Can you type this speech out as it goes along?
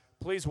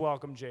Please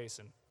welcome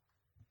Jason.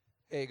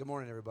 Hey, good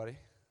morning, everybody.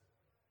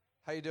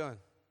 How you doing?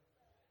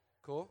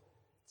 Cool?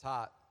 It's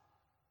hot.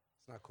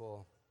 It's not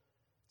cool.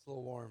 It's a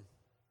little warm.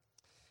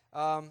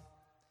 I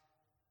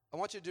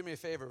want you to do me a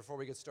favor before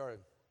we get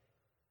started.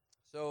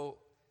 So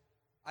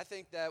I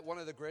think that one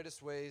of the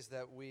greatest ways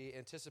that we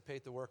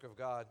anticipate the work of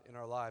God in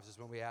our lives is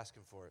when we ask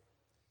Him for it,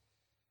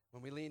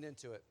 when we lean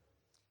into it.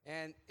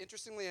 And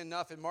interestingly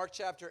enough, in Mark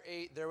chapter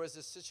 8, there was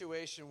this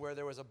situation where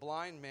there was a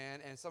blind man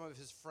and some of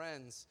his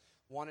friends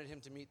wanted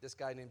him to meet this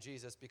guy named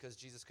Jesus because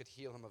Jesus could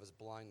heal him of his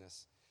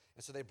blindness.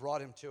 And so they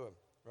brought him to him,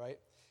 right?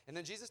 And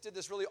then Jesus did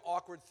this really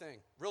awkward thing,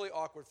 really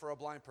awkward for a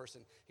blind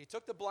person. He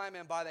took the blind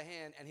man by the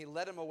hand and he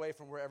led him away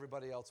from where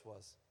everybody else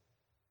was.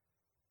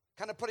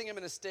 Kind of putting him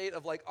in a state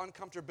of like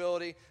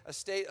uncomfortability, a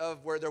state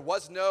of where there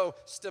was no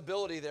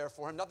stability there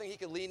for him, nothing he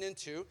could lean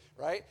into,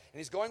 right? And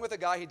he's going with a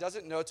guy he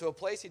doesn't know to a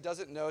place he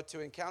doesn't know to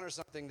encounter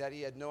something that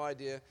he had no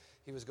idea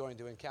he was going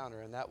to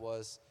encounter, and that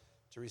was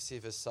to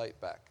receive his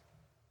sight back.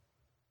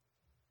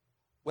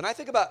 When I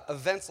think about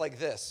events like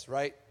this,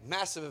 right,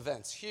 massive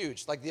events,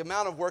 huge, like the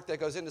amount of work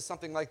that goes into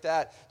something like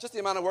that, just the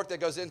amount of work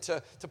that goes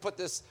into to put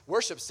this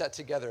worship set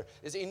together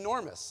is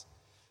enormous.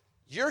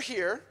 You're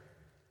here.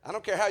 I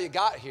don't care how you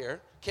got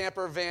here,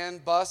 camper, van,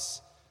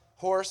 bus,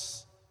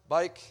 horse,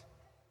 bike.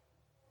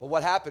 But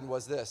what happened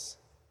was this.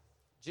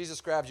 Jesus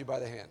grabbed you by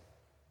the hand,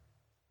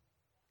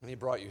 and He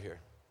brought you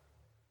here.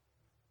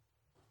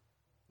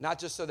 Not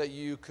just so that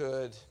you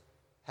could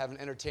have an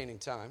entertaining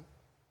time,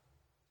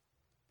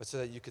 but so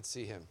that you could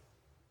see Him.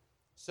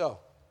 So,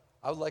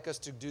 I would like us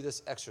to do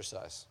this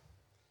exercise.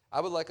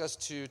 I would like us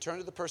to turn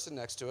to the person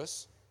next to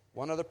us,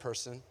 one other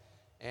person,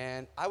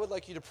 and I would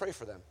like you to pray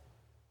for them.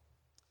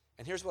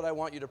 And here's what I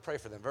want you to pray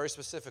for them, very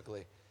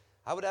specifically.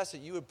 I would ask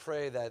that you would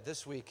pray that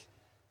this week,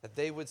 that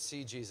they would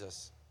see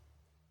Jesus.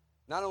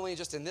 Not only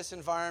just in this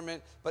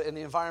environment, but in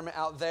the environment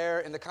out there,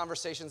 in the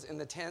conversations in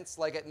the tents,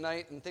 like at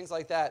night, and things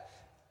like that.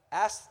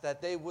 Ask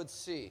that they would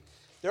see.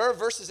 There are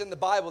verses in the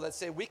Bible that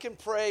say we can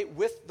pray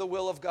with the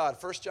will of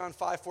God. 1 John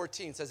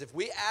 5:14 says, if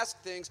we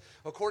ask things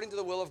according to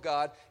the will of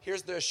God,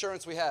 here's the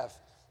assurance we have.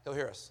 He'll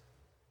hear us.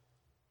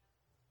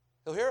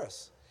 He'll hear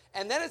us.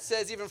 And then it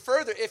says even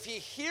further, if He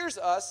hears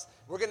us,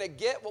 we're going to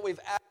get what we've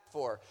asked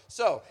for.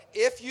 So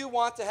if you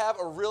want to have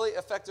a really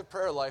effective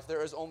prayer life,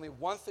 there is only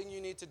one thing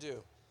you need to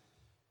do.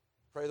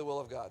 Pray the will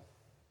of God.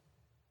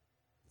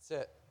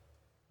 That's it.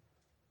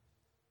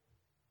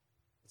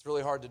 It's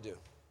really hard to do.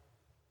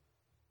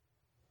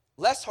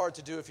 Less hard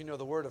to do if you know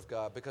the Word of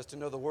God, because to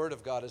know the Word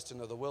of God is to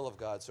know the will of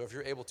God. So if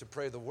you're able to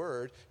pray the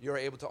Word, you're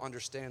able to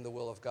understand the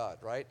will of God,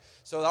 right?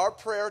 So our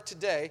prayer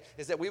today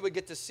is that we would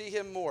get to see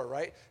Him more,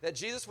 right? That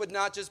Jesus would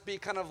not just be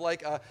kind of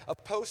like a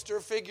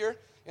poster figure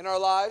in our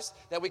lives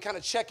that we kind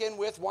of check in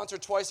with once or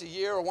twice a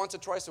year or once or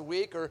twice a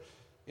week or,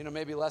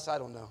 maybe less, I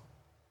don't know.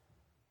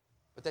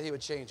 But that He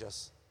would change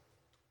us.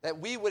 That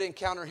we would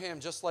encounter Him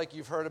just like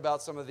you've heard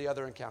about some of the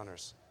other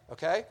encounters.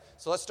 Okay?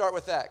 So let's start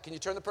with that. Can you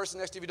turn the person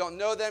next to you if you don't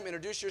know them,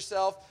 introduce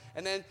yourself,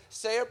 and then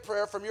say a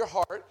prayer from your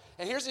heart.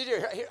 And here's the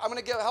deal. I'm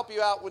going to help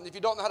you out if you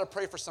don't know how to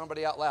pray for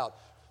somebody out loud.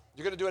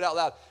 You're going to do it out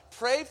loud.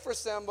 Pray for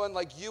someone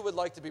like you would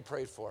like to be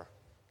prayed for.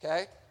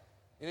 Okay?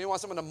 You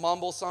want someone to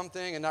mumble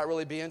something and not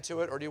really be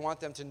into it, or do you want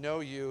them to know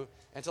you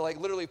and to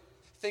literally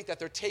think that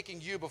they're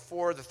taking you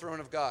before the throne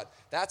of God?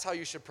 That's how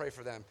you should pray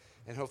for them,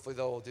 and hopefully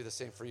they'll do the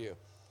same for you.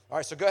 All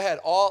right, so go ahead.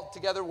 All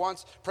together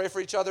once, pray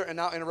for each other, and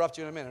I'll interrupt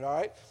you in a minute, all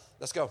right?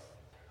 Let's go.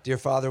 Dear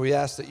Father, we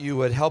ask that you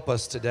would help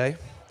us today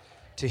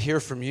to hear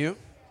from you,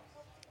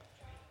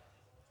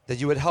 that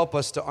you would help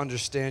us to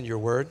understand your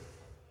word,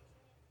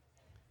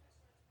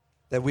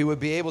 that we would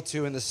be able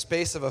to, in the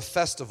space of a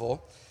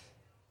festival,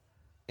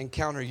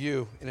 encounter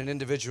you in an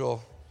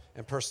individual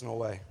and personal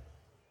way.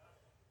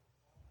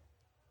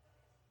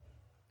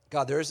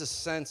 God, there is a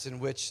sense in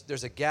which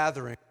there's a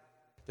gathering.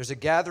 There's a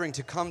gathering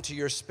to come to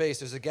your space.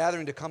 There's a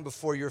gathering to come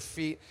before your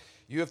feet.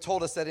 You have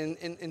told us that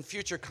in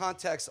future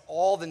contexts,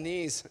 all the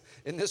knees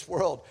in this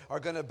world are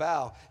going to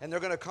bow, and they're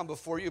going to come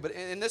before you. But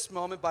in this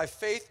moment, by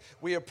faith,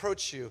 we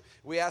approach you.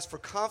 We ask for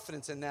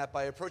confidence in that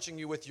by approaching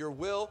you with your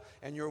will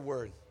and your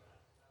word.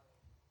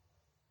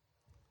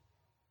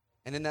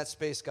 And in that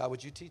space, God,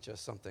 would you teach us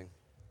something?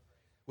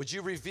 Would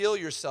you reveal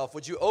yourself?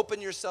 Would you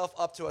open yourself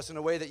up to us in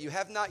a way that you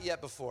have not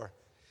yet before?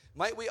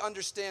 Might we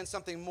understand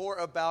something more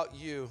about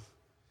you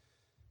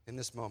in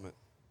this moment?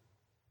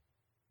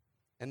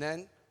 And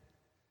then,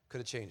 could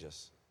it change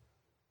us?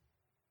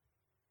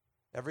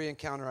 Every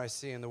encounter I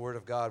see in the Word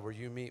of God where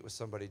you meet with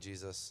somebody,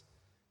 Jesus,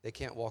 they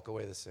can't walk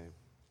away the same.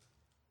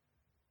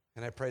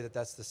 And I pray that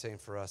that's the same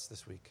for us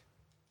this week.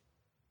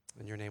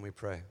 In your name we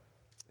pray.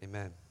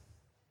 Amen.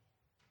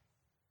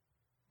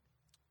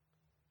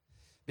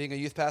 Being a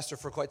youth pastor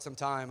for quite some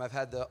time, I've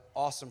had the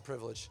awesome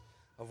privilege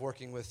of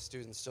working with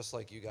students just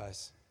like you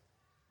guys.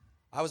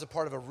 I was a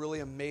part of a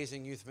really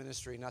amazing youth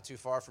ministry not too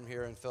far from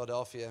here in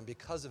Philadelphia, and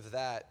because of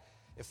that,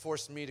 it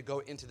forced me to go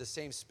into the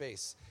same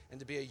space and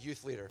to be a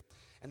youth leader.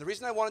 And the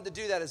reason I wanted to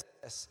do that is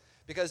this,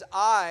 because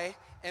I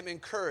am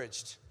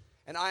encouraged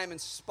and I am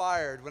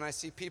inspired when I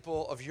see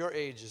people of your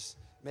ages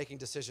making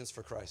decisions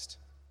for Christ.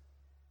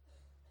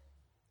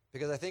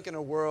 Because I think in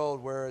a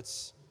world where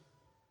it's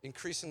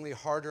increasingly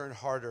harder and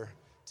harder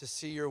to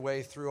see your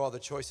way through all the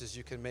choices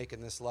you can make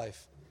in this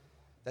life,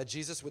 that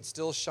Jesus would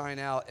still shine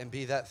out and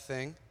be that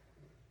thing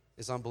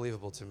is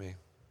unbelievable to me.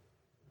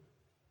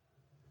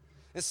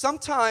 And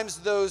sometimes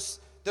those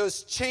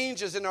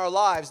changes in our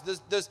lives,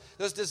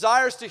 those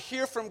desires to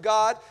hear from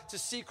God, to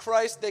see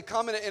Christ, they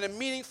come in a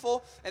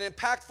meaningful and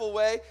impactful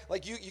way.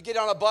 Like you get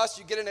on a bus,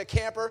 you get in a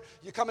camper,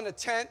 you come in a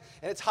tent,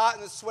 and it's hot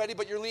and it's sweaty,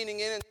 but you're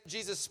leaning in and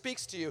Jesus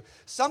speaks to you.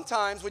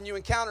 Sometimes when you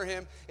encounter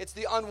him, it's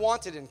the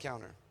unwanted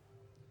encounter.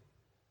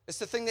 It's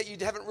the thing that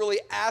you haven't really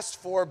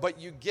asked for, but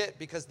you get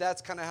because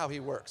that's kind of how he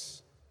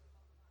works.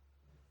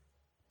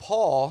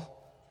 Paul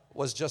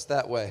was just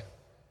that way.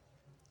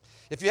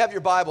 If you have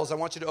your Bibles, I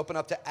want you to open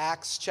up to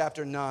Acts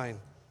chapter 9.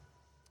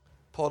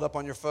 Pull it up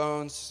on your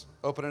phones,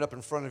 open it up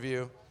in front of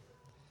you.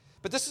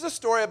 But this is a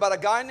story about a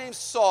guy named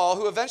Saul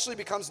who eventually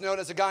becomes known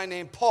as a guy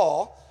named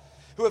Paul,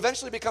 who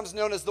eventually becomes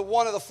known as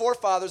one of the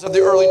forefathers of the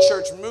early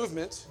church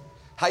movement.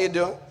 How you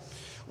doing?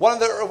 One of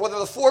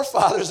the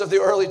forefathers of the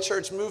early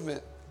church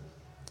movement.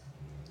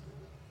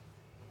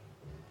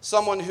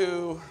 Someone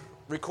who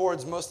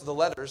records most of the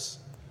letters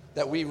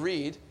that we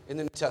read in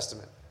the New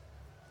Testament.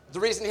 The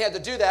reason he had to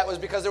do that was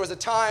because there was a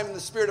time and the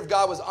Spirit of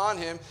God was on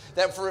him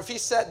that if he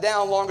sat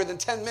down longer than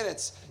 10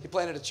 minutes, he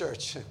planted a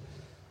church.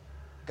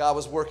 God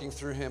was working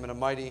through him in a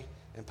mighty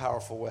and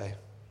powerful way.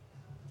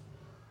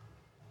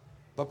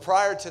 But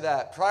prior to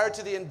that, prior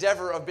to the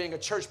endeavor of being a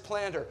church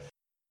planter,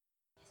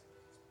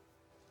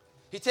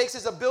 he takes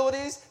his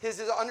abilities, his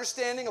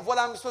understanding of what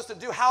I'm supposed to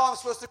do, how I'm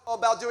supposed to go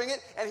about doing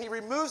it, and he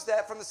removes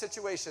that from the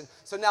situation.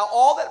 So now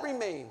all that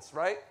remains,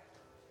 right,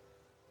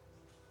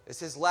 is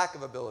his lack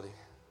of ability.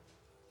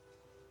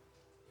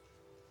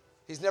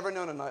 He's never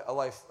known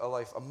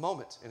a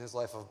moment in his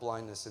life of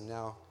blindness, and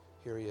now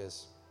here he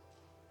is.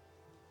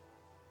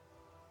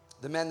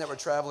 The men that were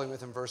traveling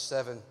with him, verse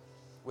 7,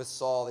 with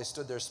Saul, they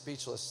stood there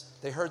speechless.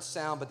 They heard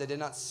sound, but they did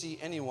not see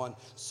anyone.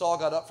 Saul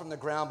got up from the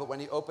ground, but when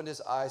he opened his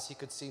eyes, he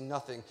could see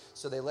nothing.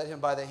 So they led him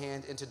by the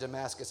hand into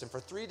Damascus, and for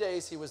 3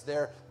 days he was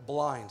there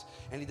blind,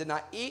 and he did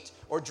not eat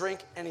or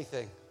drink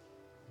anything.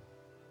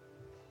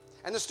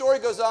 And the story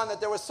goes on that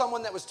there was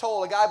someone that was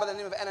told, a guy by the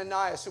name of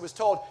Ananias, who was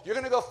told, you're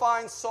going to go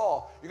find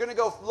Saul. You're going to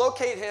go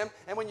locate him,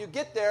 and when you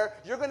get there,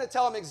 you're going to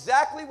tell him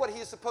exactly what he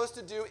is supposed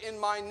to do in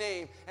my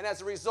name. And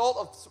as a result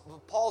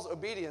of Paul's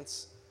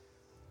obedience,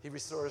 he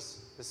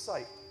restores his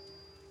sight.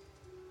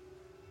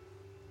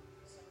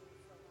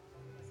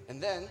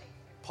 And then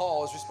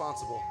Paul is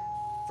responsible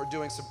for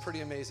doing some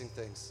pretty amazing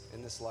things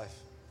in this life.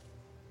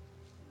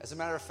 As a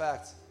matter of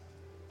fact,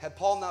 had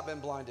Paul not been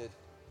blinded,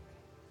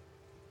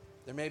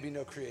 there may be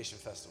no creation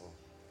festival.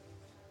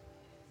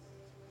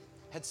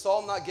 Had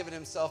Saul not given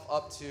himself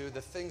up to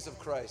the things of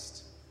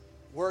Christ,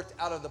 worked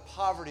out of the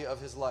poverty of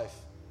his life,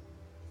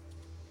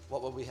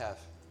 what would we have?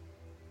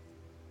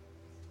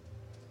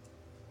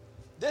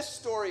 This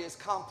story is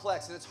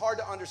complex and it's hard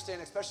to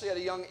understand, especially at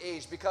a young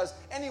age, because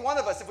any one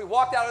of us, if we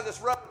walked out of this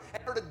room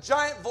and heard a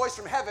giant voice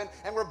from heaven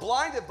and were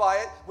blinded by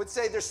it, would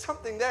say there's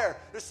something there.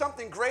 There's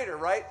something greater,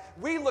 right?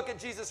 We look at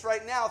Jesus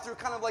right now through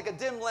kind of like a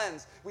dim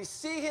lens. We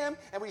see him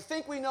and we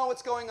think we know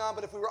what's going on,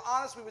 but if we were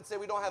honest, we would say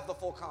we don't have the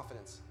full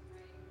confidence.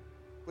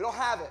 We don't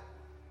have it.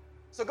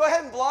 So go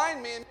ahead and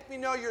blind me and make me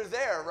know you're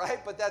there, right?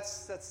 But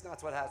that's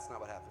not what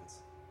happens.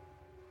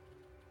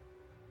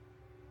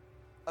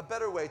 A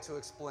better way to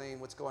explain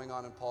what's going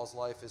on in Paul's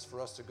life is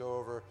for us to go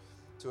over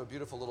to a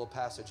beautiful little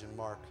passage in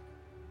Mark.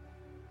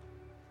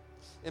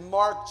 In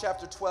Mark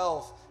chapter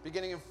 12,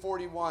 beginning in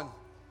 41,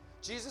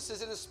 Jesus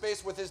is in a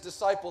space with his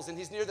disciples, and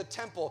he's near the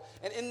temple.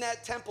 And in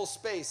that temple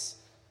space,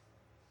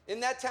 what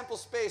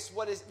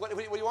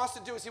he wants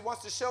to do is he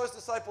wants to show his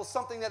disciples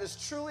something that is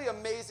truly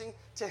amazing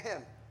to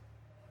him.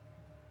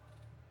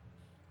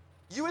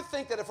 You would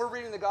think that if we're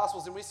reading the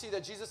Gospels and we see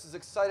that Jesus is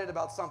excited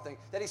about something,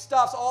 that he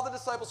stops all the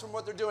disciples from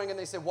what they're doing and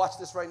they say, watch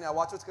this right now,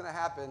 watch what's going to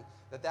happen,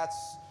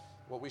 that's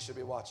what we should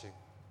be watching.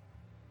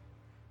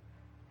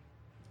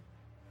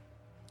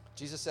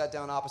 Jesus sat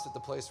down opposite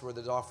the place where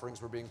the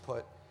offerings were being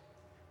put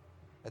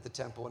at the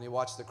temple, and he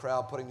watched the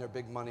crowd putting their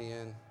big money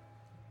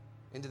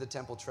into the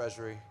temple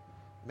treasury.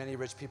 Many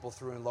rich people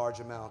threw in large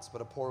amounts, but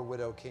a poor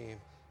widow came,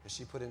 and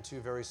she put in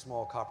 2 very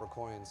small copper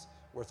coins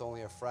worth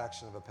only a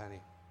fraction of a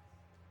penny.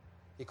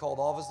 He called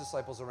all of his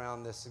disciples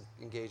around this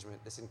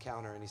engagement, this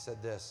encounter, and he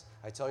said this,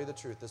 I tell you the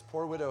truth, this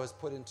poor widow has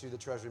put into the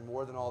treasury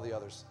more than all the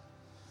others.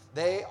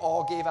 They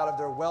all gave out of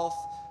their wealth,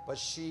 but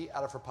she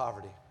out of her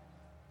poverty.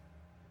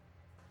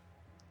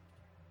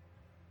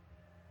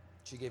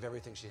 She gave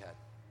everything she had.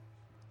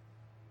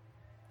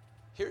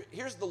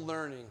 Here's the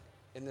learning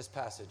in this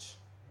passage.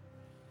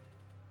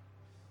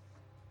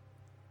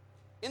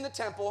 In the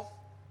temple,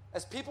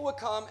 as people would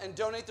come and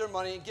donate their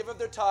money and give of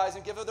their tithes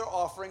and give of their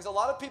offerings, a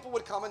lot of people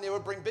would come and they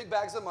would bring big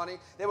bags of money.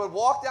 They would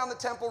walk down the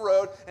temple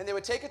road and they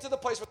would take it to the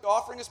place where the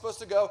offering is supposed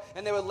to go,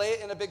 and they would lay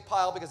it in a big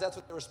pile because that's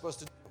what they were supposed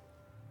to do.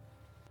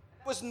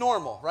 was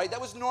normal, right?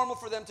 That was normal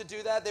for them to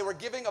do that. They were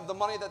giving of the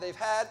money that they've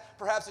had.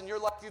 Perhaps in your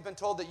life you've been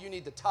told that you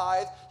need to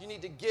tithe. You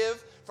need to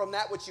give from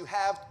that which you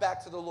have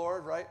back to the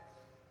Lord, right?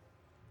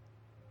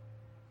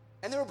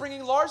 And they were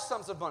bringing large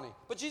sums of money.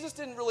 But Jesus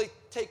didn't really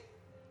take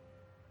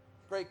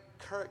great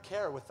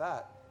care with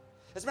that.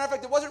 As a matter of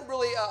fact, it wasn't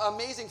really an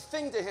amazing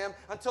thing to him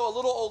until a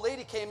little old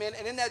lady came in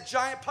and in that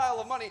giant pile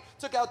of money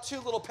took out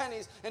 2 little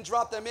pennies and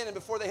dropped them in, and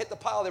before they hit the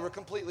pile, they were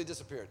completely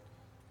disappeared.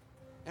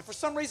 And for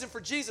some reason, for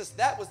Jesus,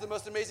 that was the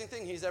most amazing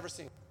thing he's ever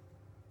seen.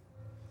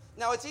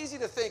 Now, it's easy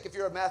to think, if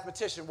you're a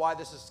mathematician, why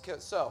this is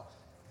so.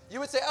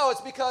 You would say, oh,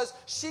 it's because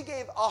she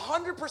gave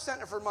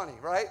 100% of her money,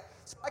 right?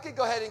 So I could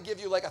go ahead and give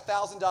you like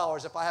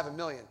 $1,000 if I have $1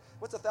 million.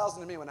 What's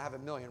 1,000 to me when I have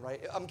 $1 million,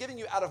 right? I'm giving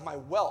you out of my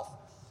wealth.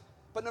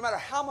 But no matter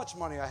how much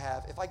money I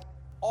have, if I give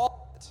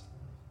all of it,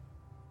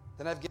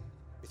 then I've given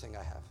everything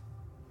I have.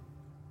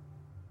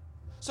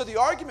 So the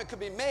argument could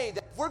be made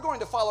that if we're going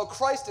to follow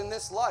Christ in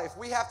this life,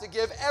 we have to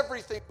give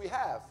everything we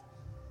have.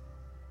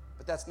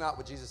 But that's not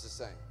what Jesus is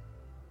saying.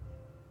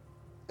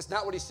 It's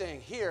not what he's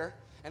saying here,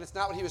 and it's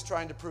not what he was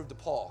trying to prove to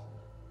Paul.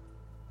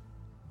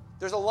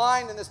 There's a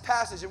line in this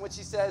passage in which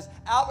he says,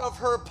 out of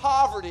her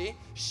poverty,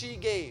 she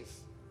gave.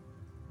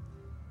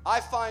 I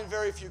find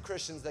very few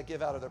Christians that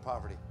give out of their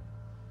poverty,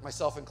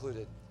 myself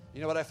included.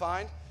 You know what I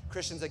find?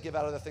 Christians that give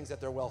out of the things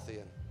that they're wealthy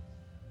in.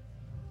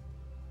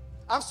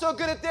 I'm so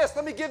good at this.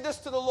 Let me give this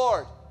to the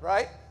Lord,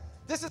 right?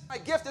 This is my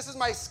gift. This is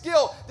my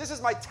skill. This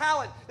is my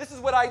talent. This is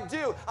what I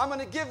do. I'm going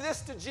to give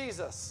this to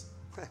Jesus.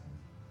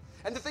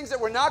 And the things that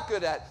we're not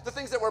good at, the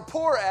things that we're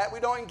poor at, we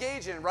don't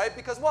engage in, right?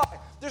 Because why?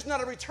 There's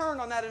not a return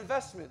on that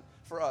investment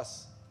for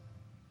us.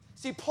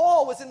 See,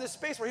 Paul was in this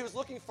space where he was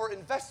looking for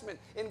investment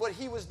in what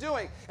he was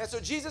doing. And so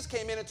Jesus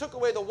came in and took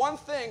away the one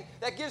thing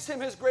that gives him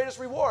his greatest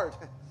reward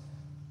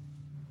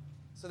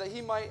so that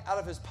he might, out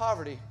of his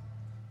poverty,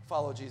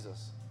 follow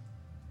Jesus.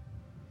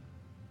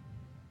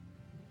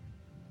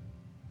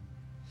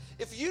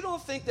 If you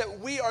don't think that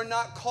we are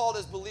not called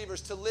as believers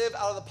to live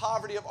out of the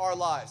poverty of our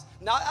lives,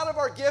 not out of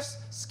our gifts,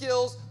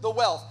 skills, the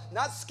wealth,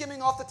 not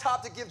skimming off the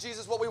top to give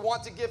Jesus what we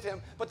want to give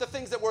him, but the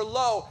things that we're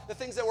low, the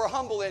things that we're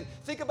humble in.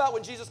 Think about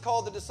when Jesus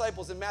called the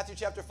disciples in Matthew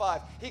chapter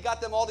 5. He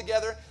got them all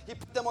together, he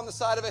put them on the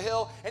side of a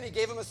hill, and he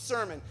gave them a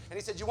sermon. And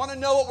he said, you want to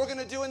know what we're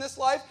going to do in this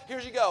life? Here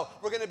you go.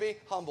 We're going to be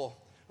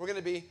humble. We're going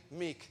to be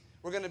meek.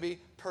 We're going to be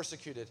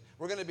persecuted.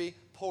 We're going to be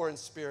poor in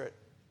spirit.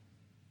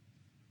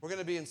 We're going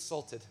to be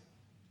insulted.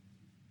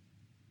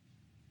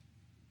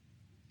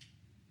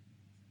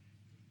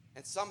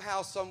 And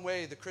somehow, some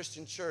way, the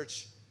Christian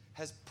church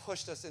has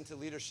pushed us into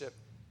leadership,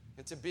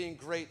 into being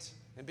great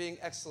and being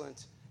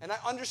excellent. And I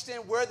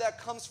understand where that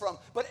comes from.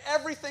 But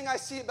everything I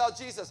see about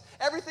Jesus,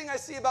 everything I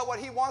see about what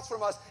he wants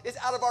from us is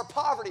out of our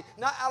poverty,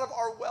 not out of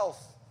our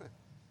wealth.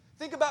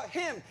 Think about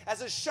him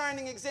as a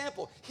shining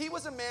example. He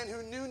was a man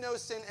who knew no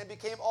sin and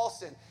became all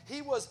sin.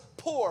 He was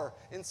poor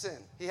in sin.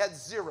 He had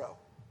zero.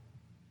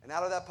 And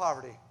out of that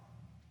poverty,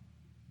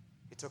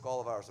 he took all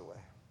of ours away.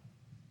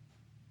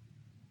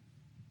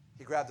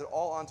 He grabbed it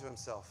all onto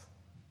himself,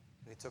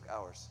 and he took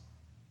ours.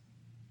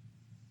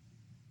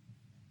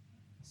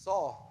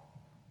 Saul,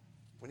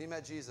 when he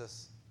met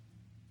Jesus,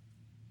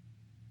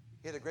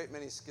 he had a great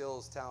many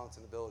skills, talents,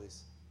 and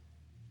abilities.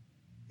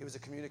 He was a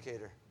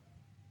communicator.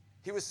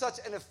 He was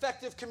such an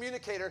effective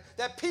communicator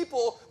that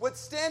people would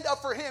stand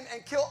up for him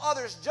and kill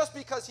others just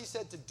because he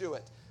said to do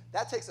it.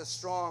 That takes a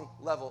strong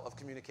level of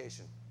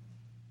communication.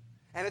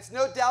 And it's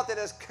no doubt that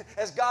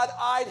as God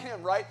eyed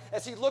him, right,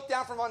 as he looked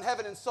down from on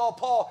heaven and saw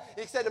Paul,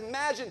 he said,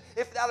 imagine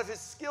if out of his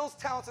skills,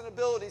 talents, and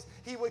abilities,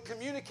 he would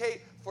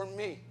communicate for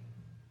me.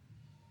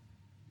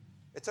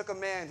 It took a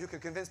man who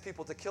could convince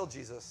people to kill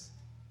Jesus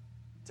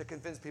to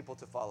convince people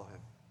to follow him.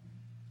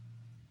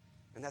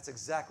 And that's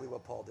exactly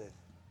what Paul did.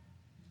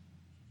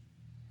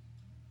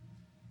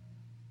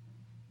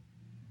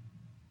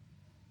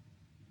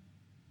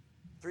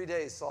 For 3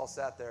 days, Saul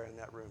sat there in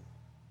that room.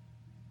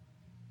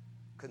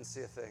 Couldn't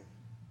see a thing.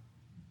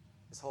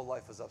 His whole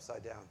life was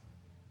upside down.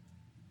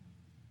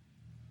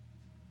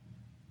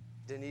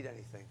 Didn't eat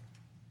anything.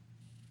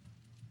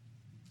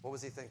 What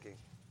was he thinking?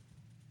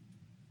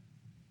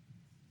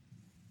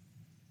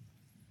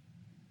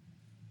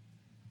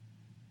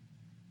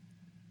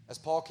 As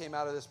Paul came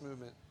out of this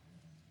movement,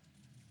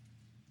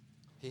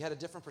 he had a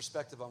different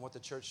perspective on what the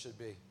church should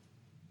be.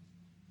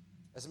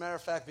 As a matter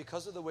of fact,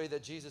 because of the way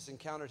that Jesus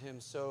encountered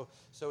him so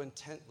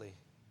intently,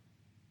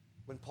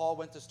 when Paul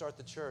went to start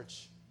the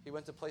church, he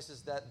went to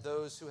places that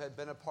those who had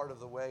been a part of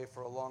the way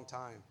for a long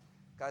time,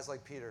 guys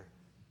like Peter,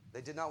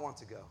 they did not want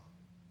to go.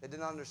 They did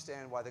not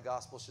understand why the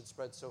gospel should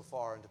spread so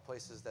far into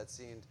places that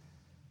seemed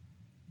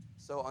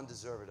so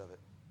undeserved of it.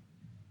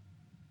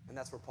 And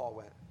that's where Paul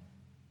went.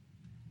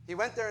 He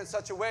went there in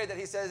such a way that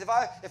he says,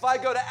 if I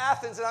go to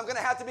Athens, then I'm going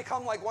to have to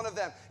become like one of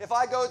them. If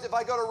I go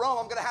to Rome,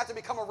 I'm going to have to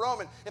become a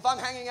Roman. If I'm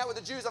hanging out with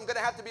the Jews, I'm going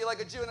to have to be like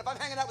a Jew. And if I'm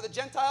hanging out with the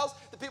Gentiles,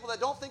 the people that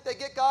don't think they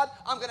get God,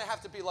 I'm going to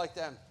have to be like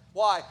them.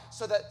 Why?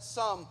 So that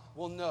some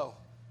will know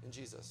in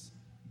Jesus.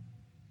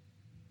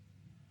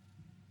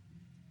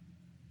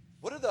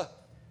 What are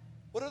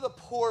the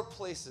poor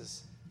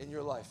places in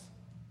your life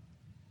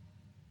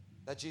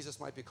that Jesus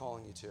might be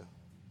calling you to?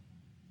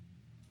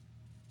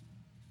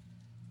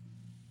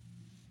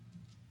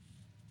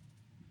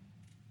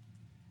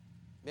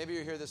 Maybe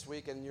you're here this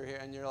week and you're here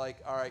and you're like,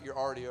 all right, you're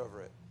already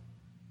over it.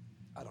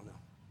 I don't know.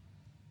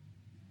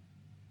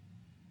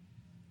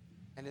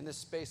 And in this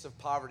space of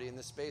poverty, in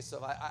this space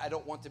of, I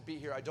don't want to be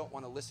here, I don't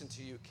want to listen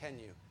to you, can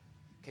you?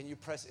 Can you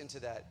press into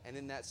that? And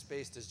in that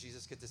space, does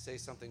Jesus get to say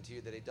something to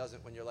you that he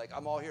doesn't when you're like,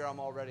 I'm all here, I'm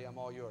all ready, I'm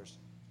all yours?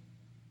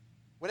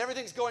 When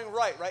everything's going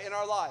right in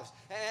our lives,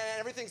 and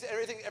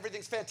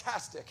everything's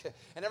fantastic,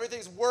 and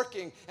everything's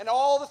working, and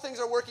all the things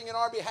are working in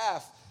our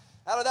behalf.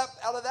 Out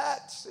of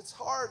that, it's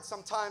hard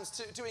sometimes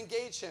to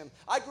engage him.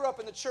 I grew up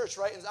in the church,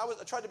 right? And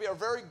I tried to be a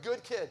very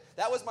good kid.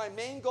 That was my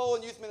main goal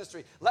in youth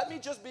ministry. Let me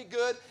just be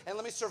good, and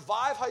let me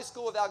survive high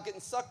school without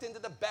getting sucked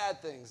into the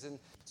bad things. And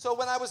so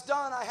when I was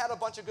done, I had a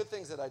bunch of good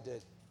things that I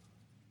did.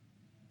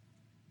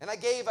 And I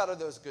gave out of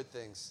those good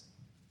things.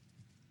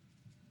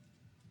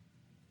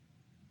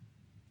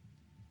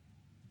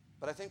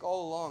 But I think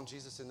all along,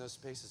 Jesus in those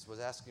spaces was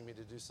asking me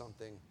to do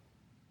something,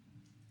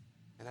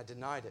 and I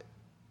denied it.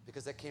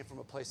 Because that came from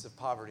a place of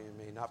poverty in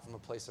me, not from a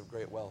place of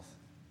great wealth.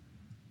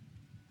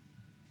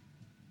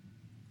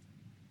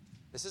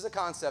 This is a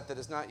concept that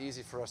is not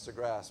easy for us to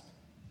grasp.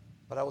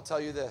 But I will tell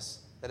you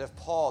this, that if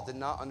Paul did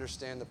not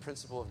understand the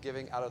principle of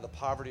giving out of the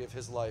poverty of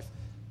his life,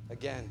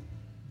 again,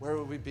 where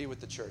would we be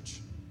with the church?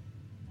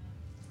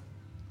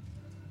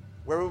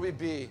 Where would we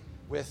be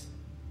with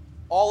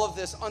all of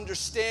this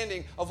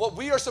understanding of what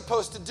we are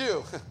supposed to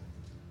do?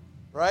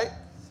 Right?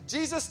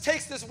 Jesus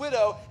takes this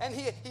widow and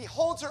he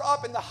holds her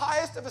up in the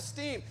highest of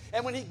esteem.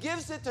 And when he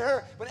gives it to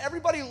her, when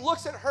everybody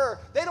looks at her,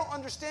 they don't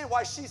understand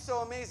why she's so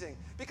amazing.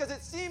 Because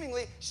it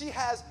seemingly she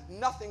has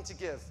nothing to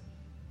give.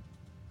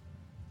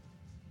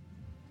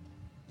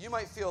 You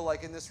might feel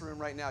like in this room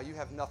right now, you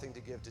have nothing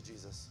to give to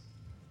Jesus.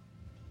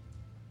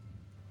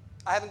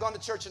 I haven't gone to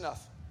church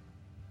enough.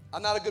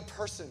 I'm not a good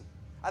person.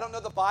 I don't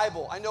know the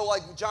Bible. I know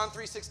like John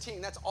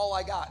 3:16. That's all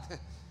I got.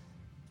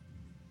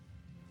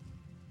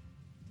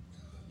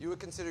 You would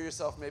consider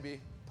yourself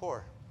maybe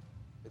poor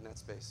in that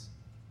space.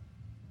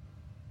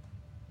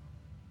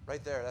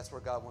 Right there, that's where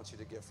God wants you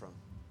to give from.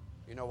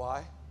 You know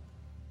why?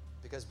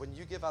 Because when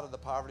you give out of the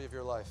poverty of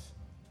your life,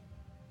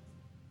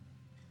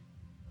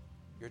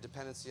 your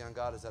dependency on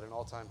God is at an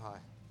all-time high.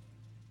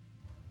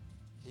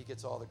 He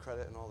gets all the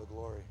credit and all the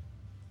glory.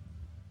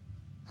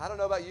 I don't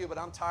know about you, but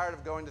I'm tired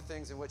of going to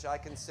things in which I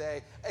can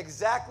say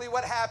exactly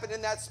what happened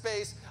in that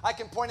space. I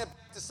can point it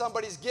back to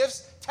somebody's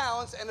gifts,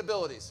 talents, and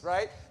abilities,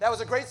 right? That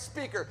was a great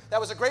speaker. That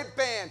was a great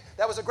band.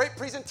 That was a great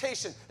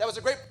presentation. That was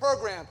a great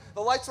program.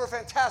 The lights were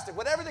fantastic.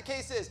 Whatever the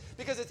case is,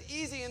 because it's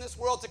easy in this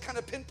world to kind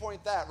of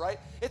pinpoint that, right?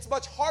 It's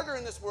much harder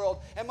in this world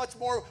and much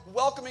more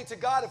welcoming to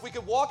God if we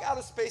could walk out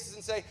of spaces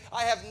and say,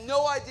 I have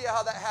no idea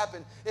how that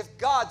happened if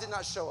God did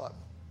not show up.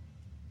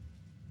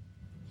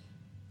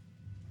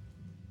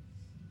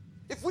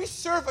 If we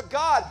serve a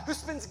God who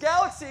spins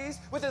galaxies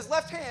with his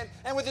left hand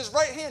and with his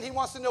right hand, he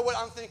wants to know what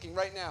I'm thinking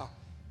right now.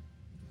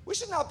 We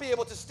should not be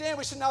able to stand.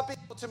 We should not be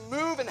able to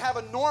move and have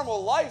a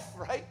normal life,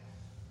 right?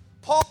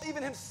 Paul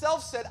even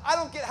himself said, I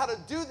don't get how to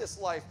do this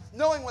life.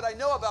 Knowing what I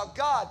know about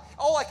God,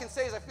 all I can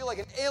say is I feel like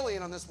an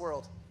alien on this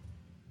world.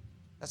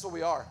 That's what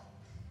we are.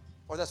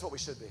 Or that's what we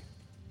should be.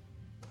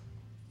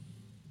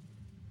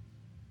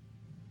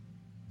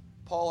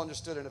 Paul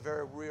understood in a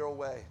very real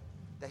way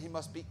that he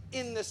must be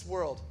in this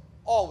world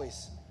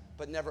always,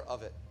 but never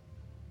of it.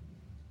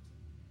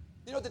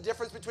 You know what the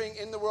difference between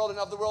in the world and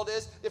of the world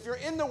is? If you're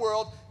in the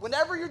world,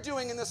 whenever you're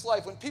doing in this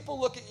life, when people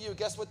look at you,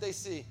 guess what they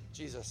see?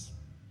 Jesus.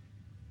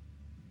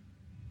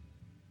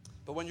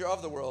 But when you're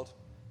of the world,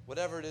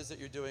 whatever it is that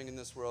you're doing in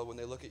this world, when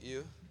they look at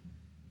you,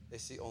 they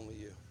see only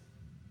you.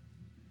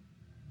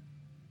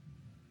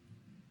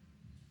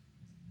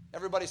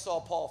 Everybody saw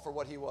Paul for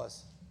what he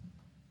was.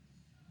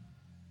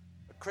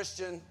 A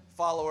Christian,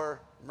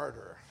 follower,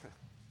 murderer.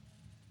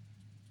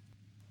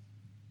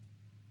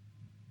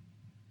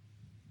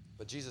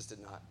 But Jesus did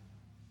not.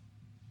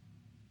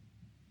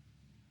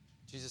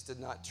 Jesus did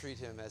not treat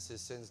him as his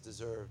sins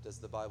deserved, as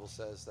the Bible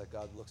says that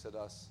God looks at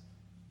us.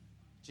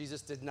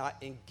 Jesus did not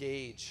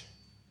engage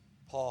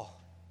Paul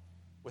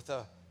with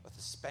a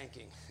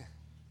spanking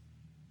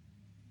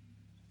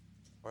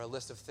or a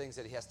list of things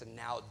that he has to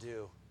now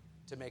do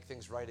to make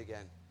things right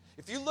again.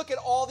 If you look at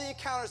all the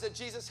encounters that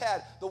Jesus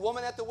had, the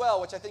woman at the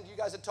well, which I think you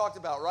guys had talked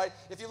about, right?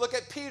 If you look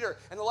at Peter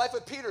and the life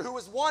of Peter, who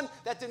was one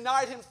that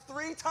denied him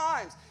 3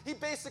 times, he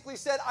basically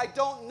said, I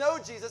don't know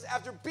Jesus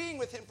after being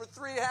with him for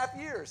 3.5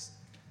 years.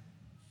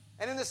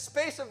 And in the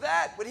space of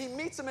that, when he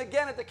meets him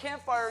again at the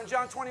campfire in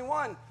John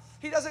 21,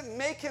 he doesn't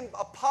make him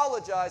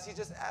apologize. He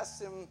just asks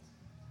him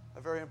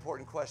a very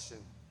important question.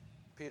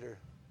 Peter,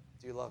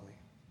 do you love me?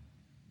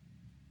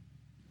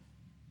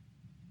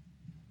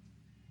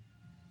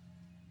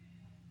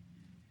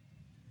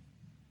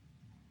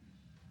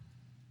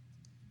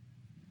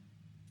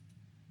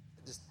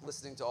 Just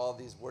listening to all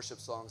these worship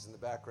songs in the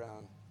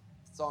background,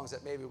 songs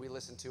that maybe we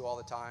listen to all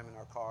the time in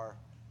our car.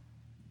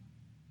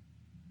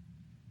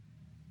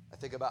 I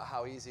think about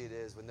how easy it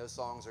is when those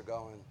songs are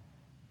going.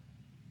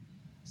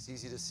 It's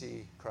easy to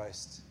see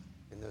Christ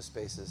in those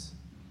spaces.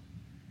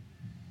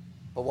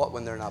 But what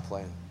when they're not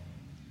playing?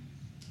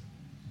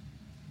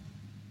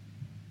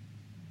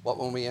 What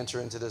when we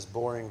enter into this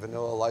boring,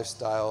 vanilla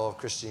lifestyle of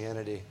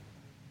Christianity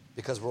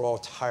because we're all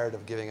tired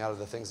of giving out of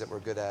the things that we're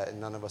good at, and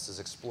none of us is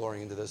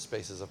exploring into those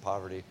spaces of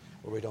poverty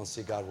where we don't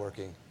see God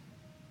working?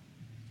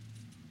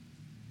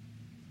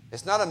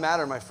 It's not a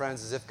matter, my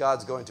friends, as if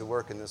God's going to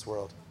work in this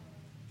world.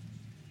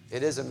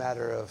 It is a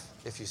matter of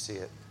if you see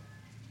it.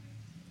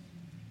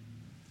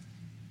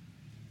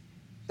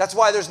 That's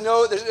why there's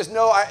no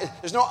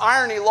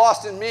irony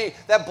lost in me.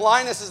 That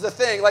blindness is the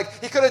thing.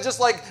 Like, he could have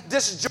just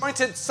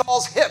disjointed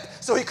Saul's hip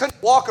so he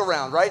couldn't walk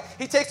around, right?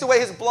 He takes away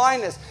his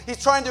blindness. He's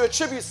trying to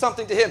attribute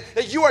something to him,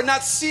 that you are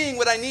not seeing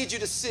what I need you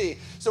to see.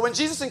 So when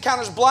Jesus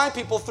encounters blind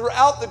people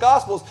throughout the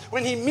Gospels,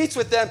 when he meets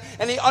with them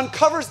and he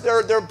uncovers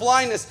their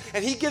blindness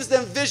and he gives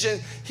them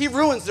vision, he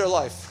ruins their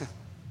life,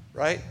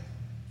 right?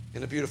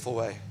 In a beautiful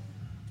way.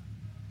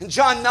 In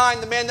John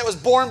 9, the man that was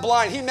born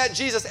blind, he met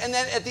Jesus, and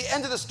then at the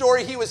end of the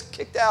story, he was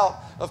kicked out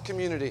of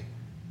community.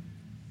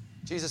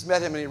 Jesus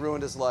met him and he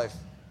ruined his life.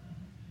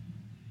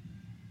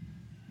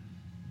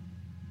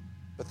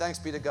 But thanks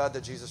be to God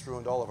that Jesus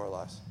ruined all of our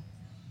lives.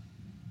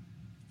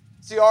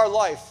 See, our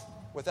life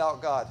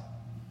without God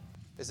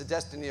is a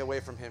destiny away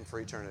from him for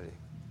eternity.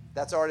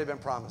 That's already been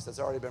promised. That's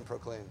already been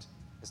proclaimed.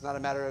 It's not a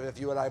matter of if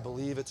you and I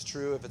believe it's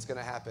true, if it's going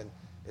to happen.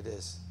 It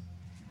is.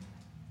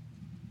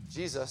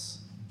 Jesus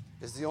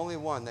is the only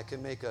one that can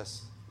make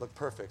us look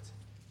perfect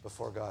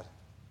before God,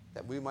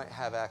 that we might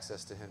have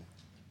access to him.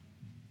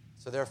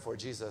 So therefore,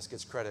 Jesus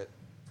gets credit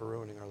for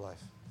ruining our life.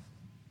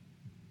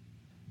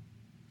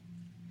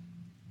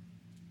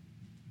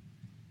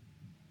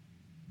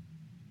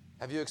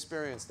 Have you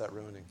experienced that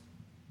ruining?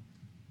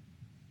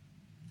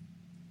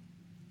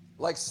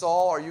 Like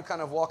Saul, are you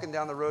kind of walking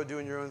down the road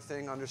doing your own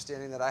thing,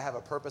 understanding that I have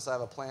a purpose, I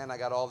have a plan, I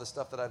got all the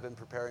stuff that I've been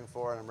preparing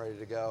for, and I'm ready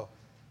to go?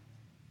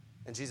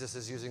 And Jesus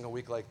is using a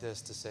week like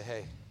this to say,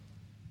 hey,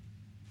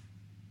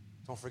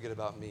 don't forget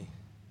about me.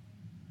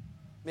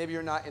 Maybe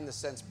you're not in the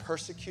sense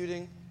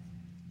persecuting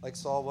like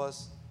Saul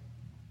was,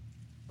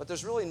 but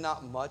there's really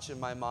not much in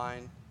my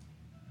mind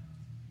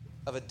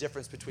of a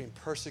difference between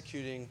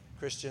persecuting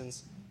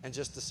Christians and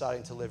just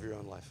deciding to live your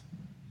own life,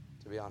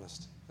 to be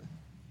honest,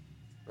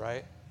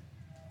 right?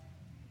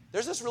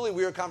 There's this really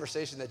weird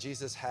conversation that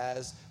Jesus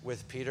has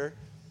with Peter,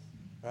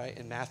 right,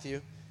 in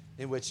Matthew,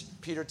 in which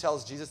Peter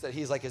tells Jesus that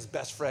he's like his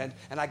best friend,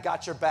 and I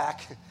got your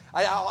back.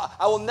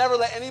 I will never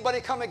let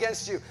anybody come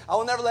against you. I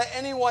will never let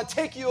anyone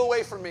take you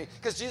away from me.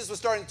 Because Jesus was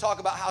starting to talk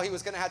about how he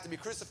was going to have to be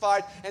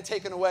crucified and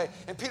taken away.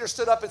 And Peter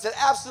stood up and said,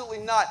 absolutely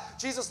not.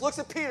 Jesus looks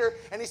at Peter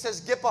and he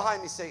says, get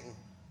behind me, Satan.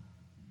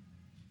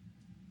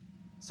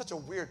 Such a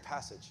weird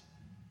passage.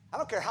 I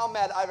don't care how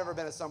mad I've ever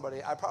been at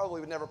somebody, I probably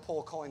would never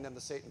pull calling them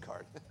the Satan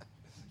card.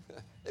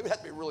 They would have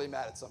to be really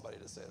mad at somebody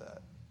to say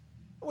that.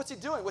 What's he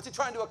doing? What's he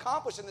trying to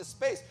accomplish in this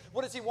space?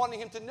 What is he wanting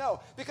him to know?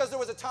 Because there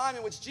was a time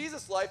in which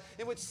Jesus' life,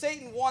 in which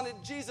Satan wanted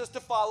Jesus to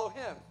follow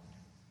him.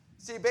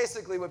 See,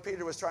 basically what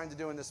Peter was trying to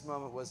do in this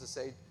moment was to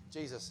say,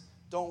 Jesus,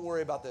 don't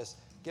worry about this.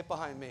 Get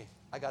behind me.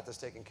 I got this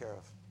taken care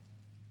of.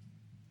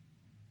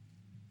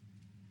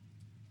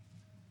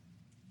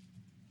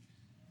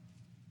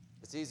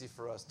 It's easy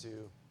for us to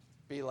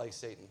be like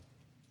Satan.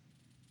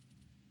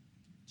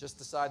 Just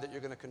decide that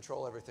you're going to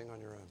control everything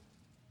on your own.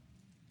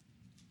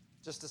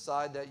 Just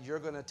decide that you're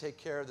going to take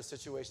care of the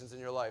situations in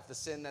your life. The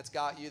sin that's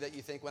got you that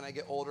you think when I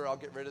get older I'll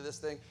get rid of this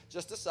thing.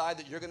 Just decide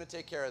that you're going to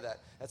take care of that.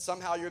 That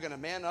somehow you're going to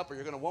man up or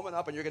you're going to woman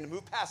up and you're going to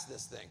move past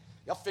this thing.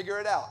 You'll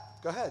figure it out.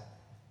 Go ahead.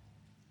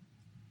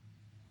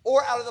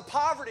 Or out of the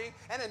poverty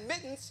and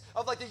admittance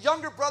of like the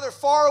younger brother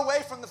far away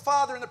from the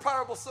father and the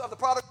prodigal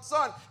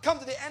son, come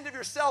to the end of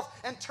yourself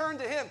and turn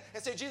to him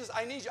and say, Jesus,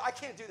 I need you. I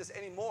can't do this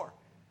anymore.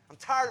 I'm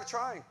tired of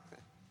trying.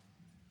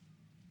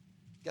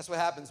 Guess what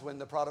happens when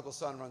the prodigal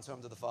son runs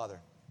home to the father?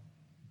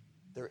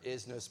 There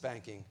is no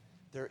spanking.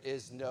 There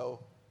is no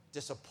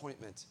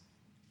disappointment.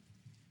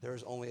 There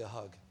is only a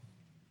hug.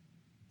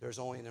 There is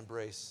only an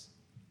embrace.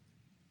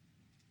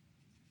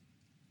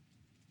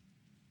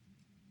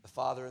 The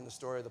father in the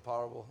story of the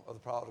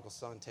prodigal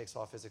son takes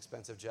off his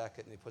expensive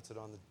jacket and he puts it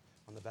on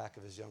the back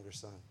of his younger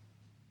son.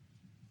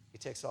 He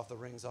takes off the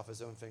rings off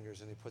his own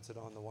fingers and he puts it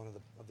on the one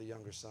of the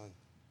younger son.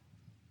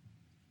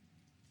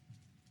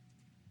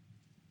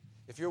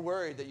 If you're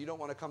worried that you don't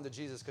want to come to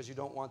Jesus because you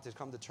don't want to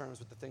come to terms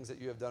with the things that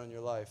you have done in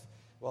your life,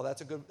 well, that's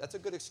a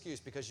good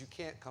excuse because you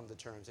can't come to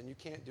terms and you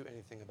can't do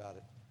anything about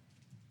it.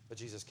 But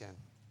Jesus can.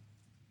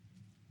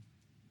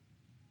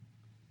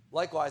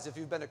 Likewise, if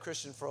you've been a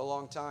Christian for a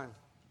long time,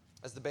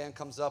 as the band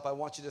comes up, I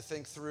want you to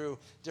think through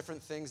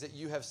different things that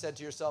you have said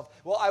to yourself.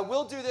 Well, I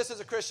will do this as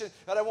a Christian,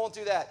 but I won't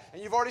do that.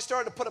 And you've already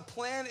started to put a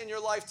plan in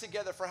your life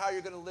together for how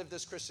you're going to live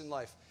this Christian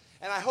life.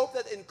 And I hope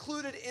that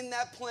included in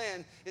that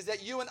plan is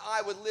that you and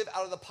I would live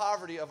out of the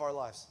poverty of our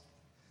lives.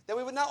 That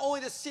we would not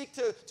only to seek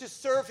to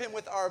serve him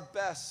with our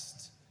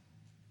best,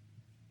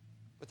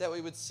 but that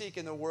we would seek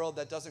in a world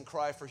that doesn't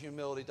cry for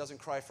humility, doesn't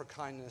cry for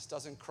kindness,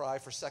 doesn't cry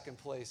for second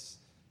place,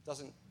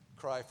 doesn't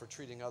cry for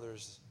treating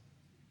others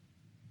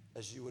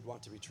as you would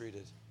want to be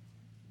treated,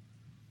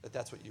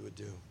 that's what you would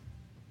do.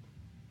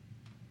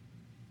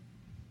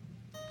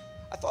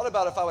 I thought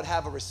about if I would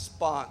have a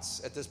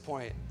response at this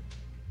point.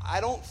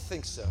 I don't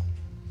think so.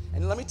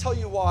 And let me tell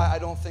you why I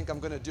don't think I'm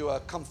going to do a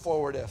come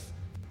forward if.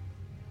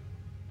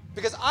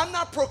 Because I'm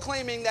not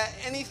proclaiming that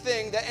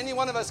anything that any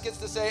one of us gets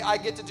to say, I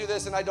get to do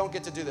this and I don't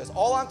get to do this.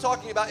 All I'm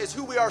talking about is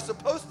who we are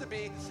supposed to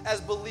be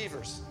as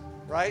believers,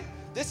 right?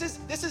 This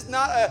is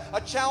not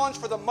a challenge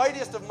for the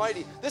mightiest of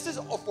mighty. This is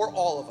for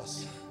all of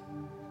us.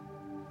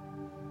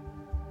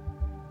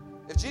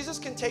 If Jesus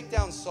can take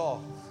down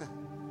Saul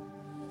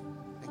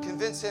and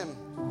convince him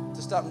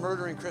to stop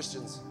murdering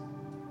Christians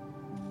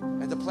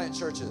and to plant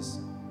churches,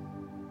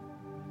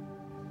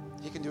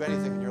 he can do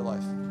anything in your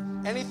life.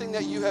 Anything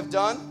that you have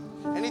done,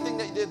 anything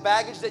that the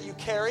baggage that you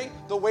carry,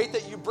 the weight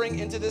that you bring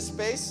into this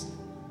space,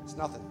 it's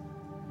nothing.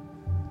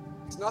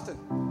 It's nothing.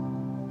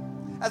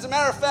 As a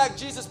matter of fact,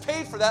 Jesus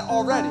paid for that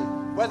already,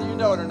 whether you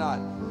know it or not.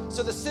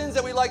 So the sins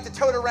that we like to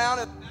tote around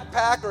in a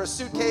backpack or a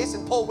suitcase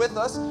and pull with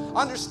us,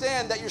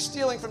 understand that you're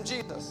stealing from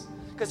Jesus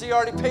because he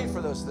already paid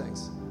for those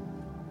things.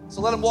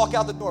 So let him walk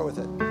out the door with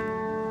it.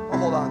 Or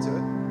hold on to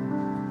it.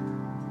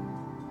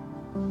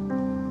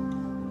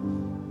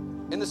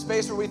 In the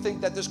space where we think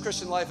that this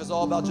Christian life is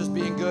all about just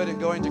being good and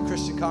going to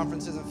Christian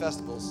conferences and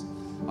festivals,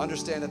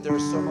 understand that there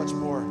is so much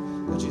more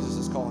that Jesus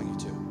is calling you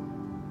to.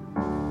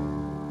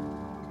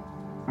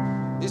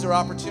 These are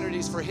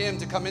opportunities for him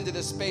to come into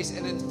this space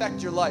and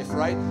infect your life,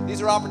 right?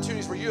 These are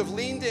opportunities where you have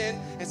leaned in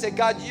and said,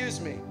 God,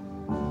 use me.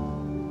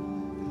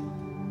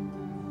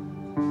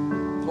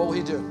 What will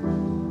he do?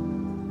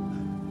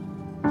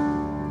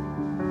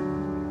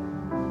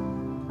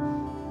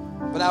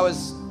 When I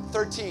was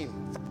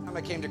 13, the first time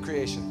I came to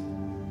creation,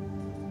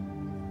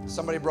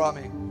 somebody brought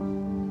me.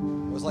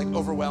 I was like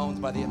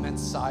overwhelmed by the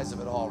immense size of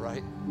it all,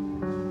 right?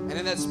 And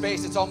in that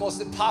space, it's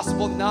almost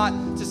impossible not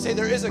to say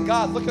there is a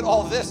God. Look at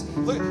all this.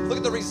 Look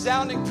at the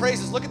resounding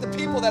praises. Look at the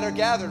people that are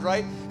gathered,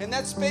 right? In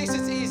that space,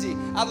 it's easy.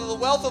 Out of the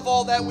wealth of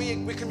all that,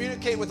 we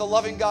communicate with a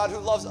loving God who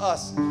loves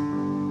us.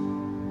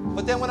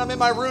 But then when I'm in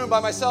my room by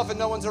myself and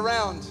no one's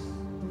around,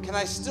 can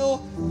I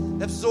still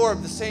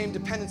absorb the same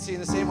dependency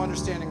and the same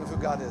understanding of who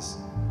God is?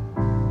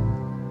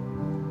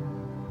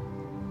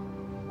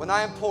 When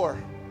I am poor,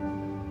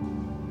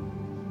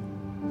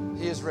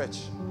 he is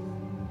rich.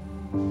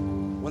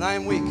 When I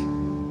am weak,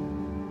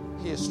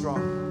 he is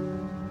strong.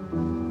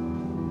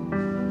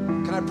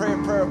 Can I pray a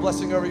prayer of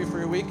blessing over you for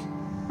your week?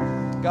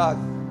 God,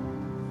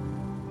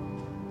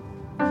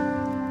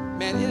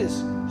 man, it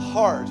is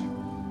hard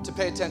to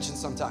pay attention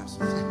sometimes.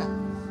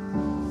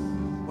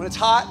 When it's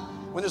hot,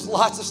 when there's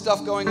lots of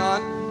stuff going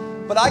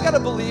on. But I got to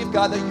believe,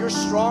 God, that you're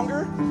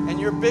stronger and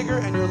you're bigger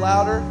and you're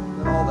louder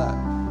than all that.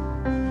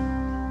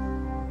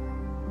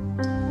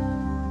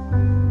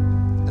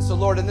 And so,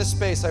 Lord, in this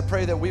space, I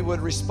pray that we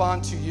would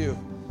respond to you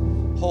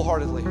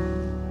wholeheartedly.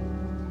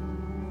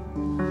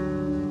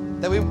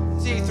 That we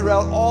see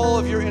throughout all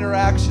of your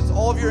interactions,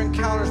 all of your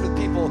encounters with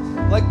people,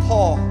 like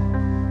Paul,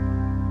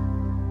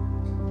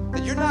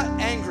 that you're not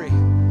angry.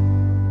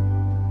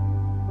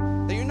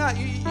 That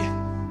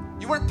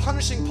you weren't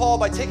punishing Paul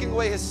by taking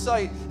away his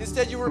sight.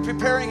 Instead, you were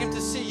preparing him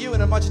to see you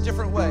in a much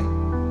different way.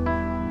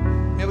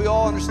 May we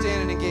all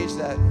understand and engage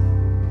that.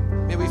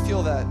 May we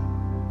feel that,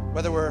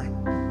 whether we're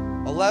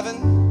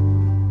 11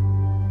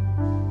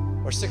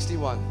 or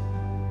 61.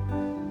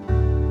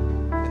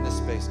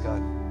 Space,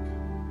 God.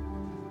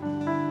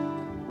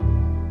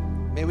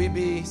 May we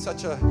be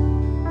such a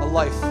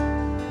life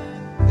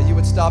that you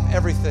would stop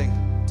everything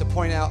to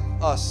point out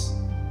us,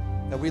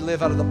 that we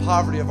live out of the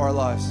poverty of our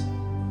lives,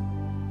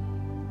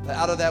 that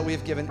out of that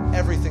we've given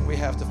everything we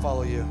have to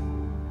follow you.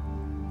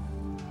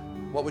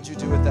 What would you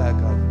do with that,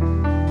 God?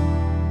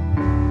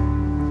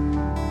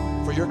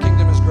 For your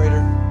kingdom is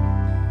greater,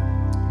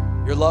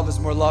 your love is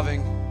more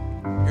loving,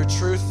 your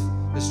truth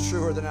is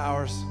truer than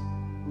ours.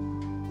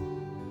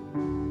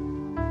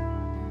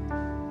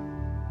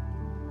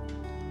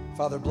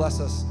 Father, bless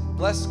us.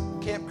 Bless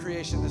Camp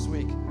Creation this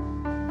week.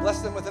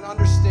 Bless them with an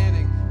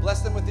understanding.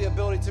 Bless them with the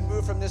ability to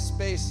move from this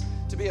space,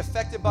 to be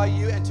affected by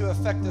you and to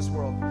affect this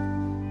world.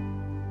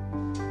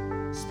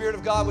 Spirit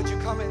of God, would you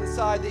come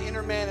inside the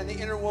inner man and the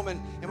inner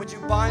woman, and would you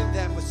bind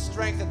them with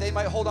strength that they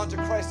might hold on to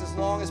Christ as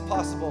long as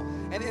possible.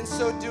 And in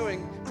so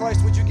doing,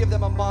 Christ, would you give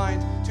them a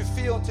mind to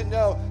feel and to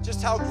know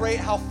just how great,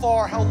 how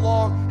far, how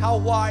long, how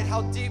wide,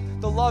 how deep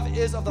the love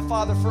is of the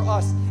Father for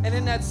us. And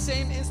in that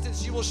same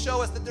instance, you will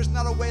show us that there's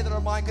not a way that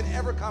our mind could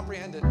ever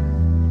comprehend it.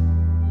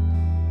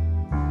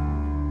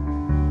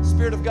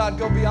 Spirit of God,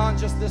 go beyond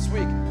just this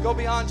week. Go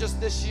beyond just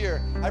this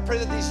year. I pray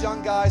that these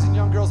young guys and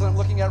young girls that I'm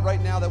looking at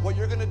right now, that what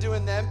you're going to do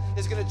in them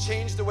is going to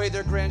change the way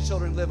their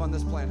grandchildren live on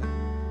this planet.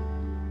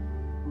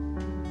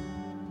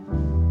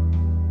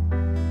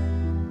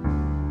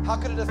 How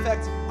could it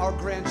affect our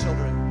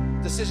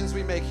grandchildren, decisions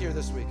we make here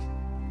this week?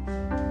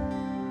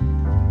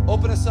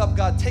 Open us up,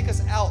 God. Take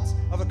us out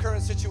of a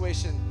current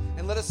situation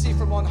and let us see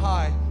from on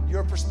high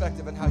your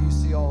perspective and how you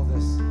see all of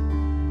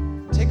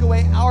this. Take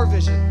away our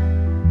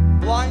vision.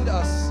 Blind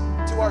us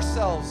to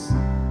ourselves,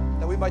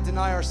 that we might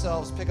deny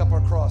ourselves, pick up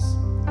our cross,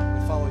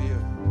 and follow you.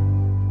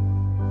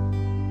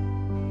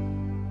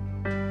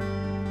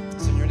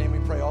 It's in your name we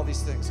pray all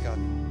these things, God.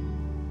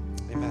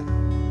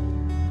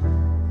 Amen.